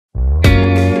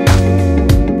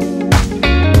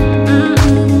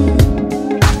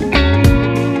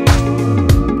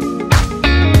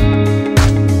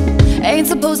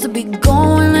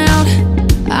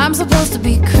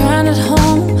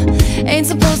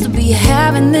supposed to be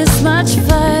having this much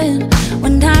fun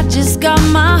when I just got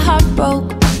my heart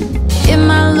broke? It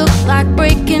might look like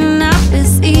breaking up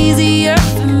is easier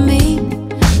for me,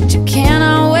 but you can't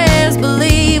always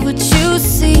believe what you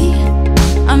see.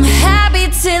 I'm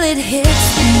happy till it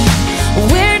hits me.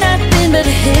 We're nothing but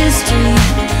history.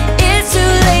 It's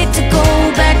too late to go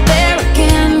back there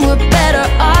again. We're better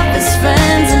off as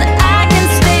friends, and I can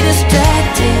stay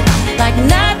distracted like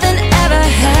nothing ever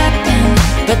happened.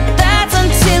 But that's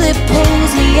until it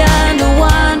pulls me under,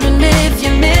 wondering if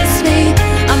you miss me.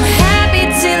 I'm happy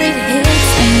till it hits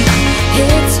me,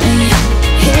 hits me,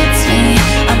 hits me.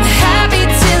 I'm happy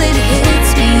till it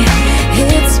hits me,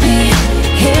 hits me,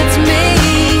 hits me.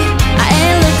 I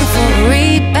ain't looking for a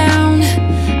rebound,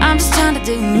 I'm just trying to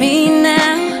do me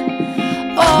now.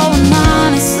 Oh, and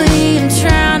honestly, I'm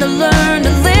trying to learn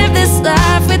to live this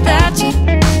life without you.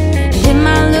 It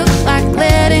might look like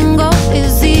letting go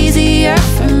is easier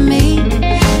for me,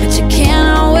 but you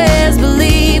can't always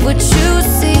believe what you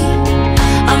see.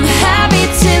 I'm happy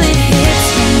till it hits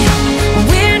me.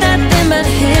 We're nothing but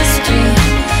history.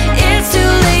 It's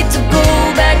too late to go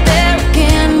back there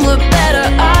again. We're better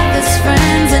off as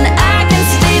friends, and I can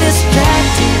stay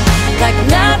distracted like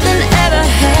nothing ever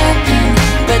happened.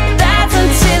 But that's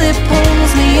until it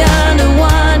pulls me under,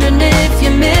 wondering if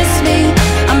you miss me.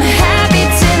 I'm happy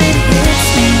till it hits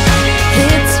me,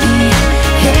 hits me,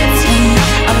 hits me.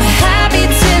 I'm happy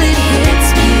till it hits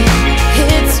me,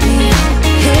 hits me,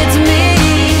 hits me.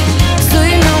 So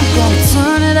you know I'm gonna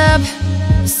turn it up,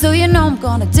 so you know I'm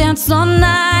gonna dance all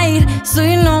night, so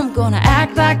you know I'm gonna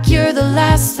act like you're the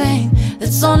last thing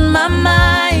that's on my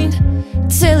mind.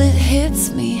 Till it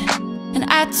hits me, and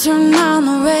I turn on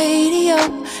the radio,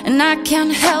 and I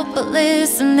can't help but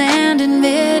listen and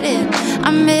admit it,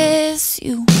 I miss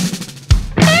you.